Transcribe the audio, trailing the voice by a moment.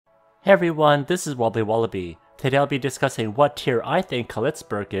Hey everyone, this is WobblyWallaby. Today I'll be discussing what tier I think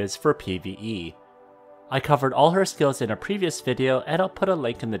Khalitzburg is for PvE. I covered all her skills in a previous video and I'll put a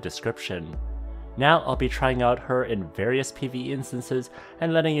link in the description. Now I'll be trying out her in various PvE instances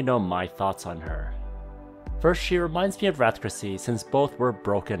and letting you know my thoughts on her. First, she reminds me of Rathgricy since both were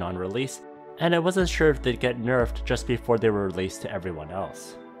broken on release, and I wasn't sure if they'd get nerfed just before they were released to everyone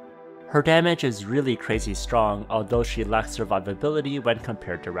else. Her damage is really crazy strong, although she lacks survivability when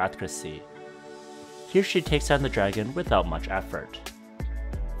compared to Rathgricy. Here she takes down the dragon without much effort.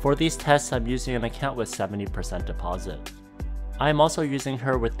 For these tests, I'm using an account with 70% deposit. I am also using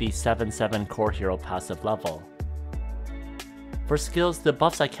her with the 7/7 core hero passive level. For skills, the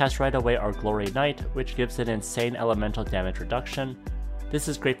buffs I cast right away are Glory Knight, which gives an insane elemental damage reduction. This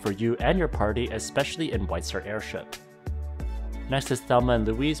is great for you and your party, especially in White Airship. Next is Thelma and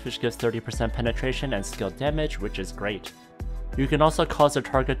Louise, which gives 30% penetration and skill damage, which is great. You can also cause a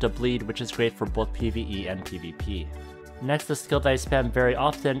target to bleed, which is great for both PvE and PvP. Next, the skill that I spam very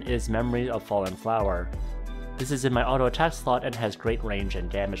often is Memory of Fallen Flower. This is in my auto attack slot and has great range and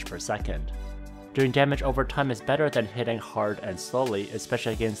damage per second. Doing damage over time is better than hitting hard and slowly,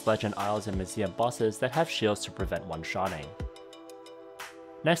 especially against Legend Isles and Museum bosses that have shields to prevent one-shotting.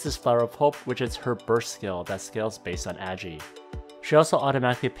 Next is Flower of Hope, which is her burst skill that scales based on Agi. She also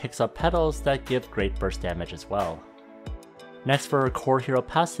automatically picks up petals that give great burst damage as well. Next, for her core hero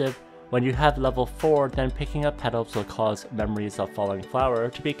passive, when you have level 4, then picking up petals will cause Memories of Falling Flower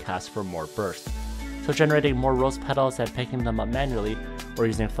to be cast for more burst. So generating more rose petals and picking them up manually, or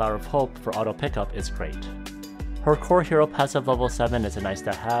using Flower of Hope for auto pickup is great. Her core hero passive level 7 is a nice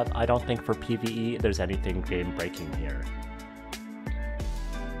to have. I don't think for PvE there's anything game breaking here.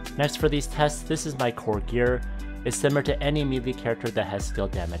 Next, for these tests, this is my core gear. It's similar to any melee character that has skill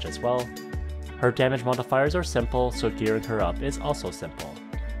damage as well. Her damage modifiers are simple, so gearing her up is also simple.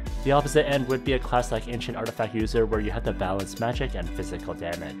 The opposite end would be a class like Ancient Artifact User where you have to balance magic and physical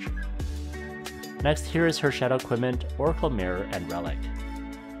damage. Next, here is her Shadow Equipment, Oracle Mirror, and Relic.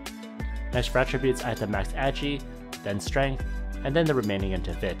 Next, for attributes I have to max Agi, then Strength, and then the remaining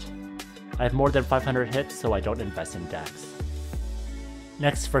into Vit. I have more than 500 hits, so I don't invest in Dex.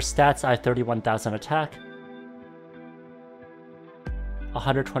 Next, for stats I have 31,000 attack,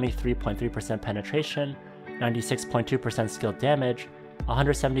 123.3% penetration, 96.2% skill damage,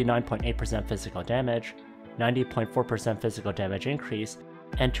 179.8% physical damage, 90.4% physical damage increase,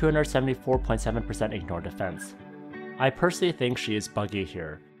 and 274.7% ignore defense. I personally think she is buggy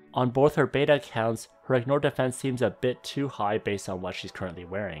here. On both her beta accounts, her ignore defense seems a bit too high based on what she's currently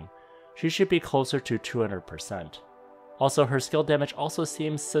wearing. She should be closer to 200%. Also, her skill damage also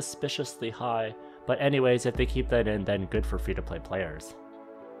seems suspiciously high, but anyways, if they keep that in, then good for free-to-play players.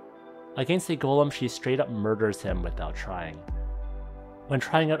 Against the Golem, she straight up murders him without trying. When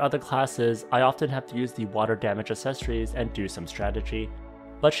trying out other classes, I often have to use the water damage accessories and do some strategy,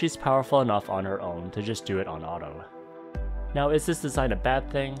 but she's powerful enough on her own to just do it on auto. Now, is this design a bad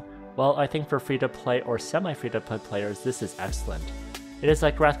thing? Well, I think for free-to-play or semi-free-to-play players, this is excellent. It is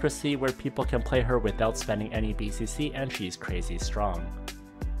like Rathgricy where people can play her without spending any BCC and she's crazy strong.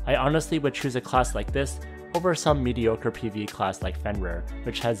 I honestly would choose a class like this over some mediocre PvE class like Fenrir,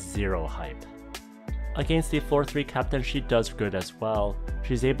 which has zero hype. Against the floor 3 captain, she does good as well.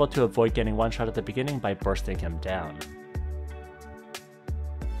 She's able to avoid getting one shot at the beginning by bursting him down.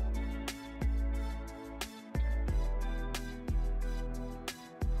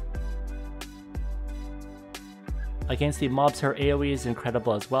 Against the mobs, her AoE is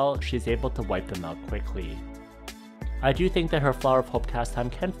incredible as well. She's able to wipe them out quickly. I do think that her Flower of Hope cast time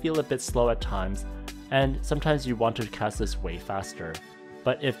can feel a bit slow at times, and sometimes you want to cast this way faster,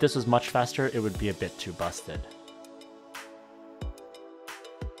 but if this was much faster, it would be a bit too busted.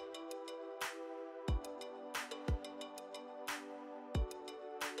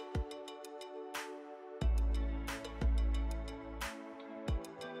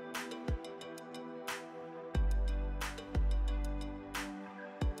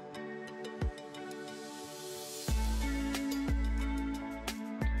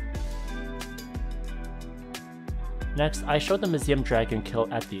 Next, I showed the Museum Dragon kill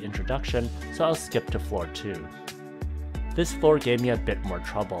at the introduction, so I'll skip to floor 2. This floor gave me a bit more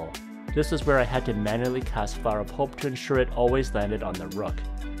trouble. This was where I had to manually cast Flower of Hope to ensure it always landed on the Rook.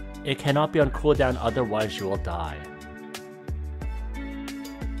 It cannot be on cooldown, otherwise you will die.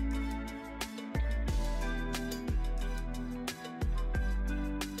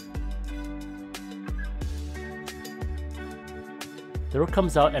 The Rook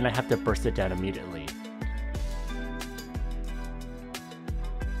comes out and I have to burst it down immediately.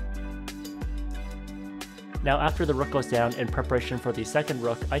 Now after the rook goes down, in preparation for the second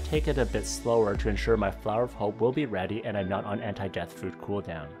rook, I take it a bit slower to ensure my Flower of Hope will be ready and I'm not on anti-death food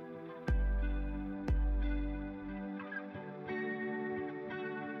cooldown.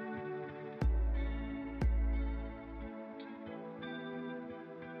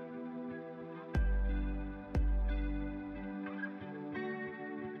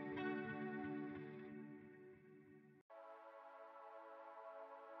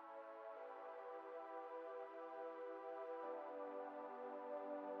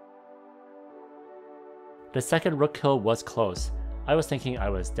 The second rook kill was close. I was thinking I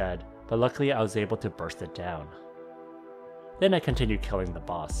was dead, but luckily I was able to burst it down. Then I continued killing the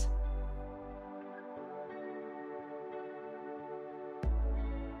boss.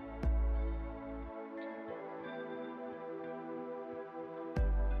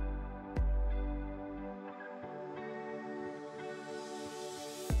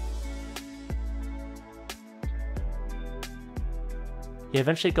 He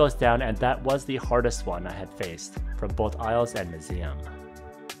eventually goes down, and that was the hardest one I had faced, from both Isles and Museum.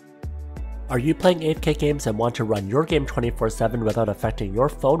 Are you playing AFK games and want to run your game 24/7 without affecting your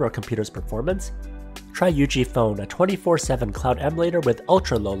phone or computer's performance? Try UgPhone, a 24/7 cloud emulator with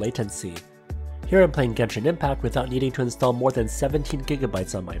ultra low latency. Here I'm playing Genshin Impact without needing to install more than 17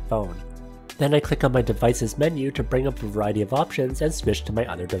 GB on my phone. Then I click on my device's menu to bring up a variety of options and switch to my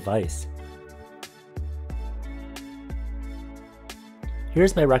other device.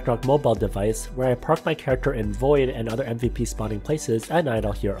 Here's my Ragnarok mobile device, where I park my character in Void and other MVP spawning places and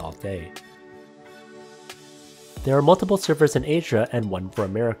idle here all day. There are multiple servers in Asia and one for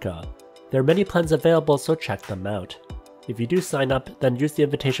America. There are many plans available, so check them out. If you do sign up, then use the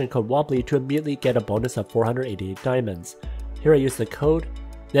invitation code WOBBLY to immediately get a bonus of 488 diamonds. Here I use the code,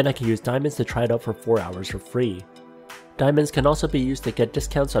 then I can use diamonds to try it out for 4 hours for free. Diamonds can also be used to get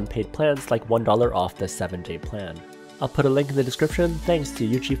discounts on paid plans like $1 off the 7-day plan. I'll put a link in the description. Thanks to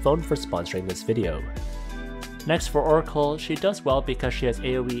UgPhone for sponsoring this video. Next for Oracle, she does well because she has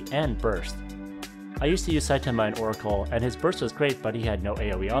AoE and Burst. I used to use Saitama in Oracle, and his Burst was great, but he had no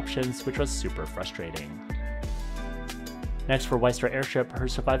AoE options, which was super frustrating. Next for Weister Airship, her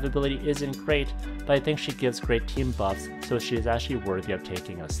survivability isn't great, but I think she gives great team buffs, so she is actually worthy of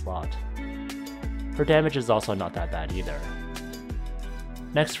taking a slot. Her damage is also not that bad either.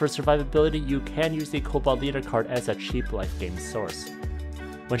 Next for survivability, you can use the Kobald leader card as a cheap life gain source.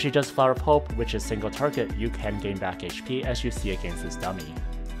 When she does Flower of Hope, which is single target, you can gain back HP as you see against this dummy.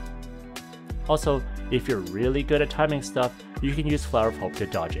 Also, if you're really good at timing stuff, you can use Flower of Hope to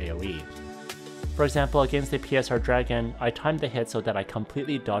dodge AoE. For example, against the PSR Dragon, I timed the hit so that I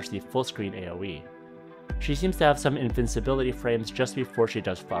completely dodged the full screen AoE. She seems to have some invincibility frames just before she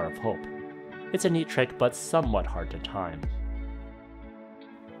does Flower of Hope. It's a neat trick, but somewhat hard to time.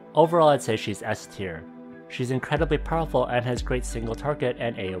 Overall, I'd say she's S tier. She's incredibly powerful and has great single target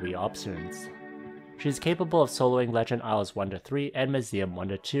and AoE options. She's capable of soloing Legend Isles 1-3 and Museum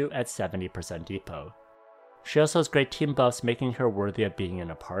 1-2 at 70% depot. She also has great team buffs, making her worthy of being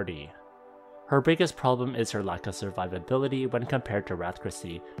in a party. Her biggest problem is her lack of survivability when compared to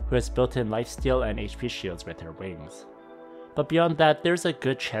Rathgricy, who has built-in lifesteal and HP shields with her wings. But beyond that, there's a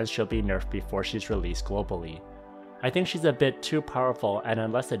good chance she'll be nerfed before she's released globally. I think she's a bit too powerful, and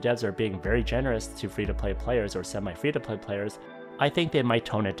unless the devs are being very generous to free-to-play players or semi-free-to-play players, I think they might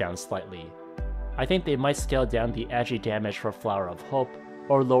tone it down slightly. I think they might scale down the agi damage for Flower of Hope,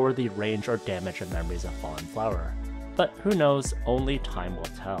 or lower the range or damage of Memories of Fallen Flower. But who knows, only time will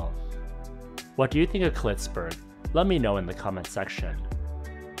tell. What do you think of Khalitzburg? Let me know in the comment section.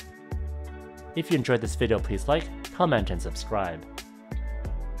 If you enjoyed this video, please like, comment, and subscribe.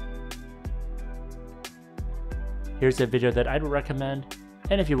 Here's a video that I'd recommend,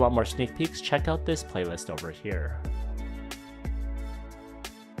 and if you want more sneak peeks, check out this playlist over here.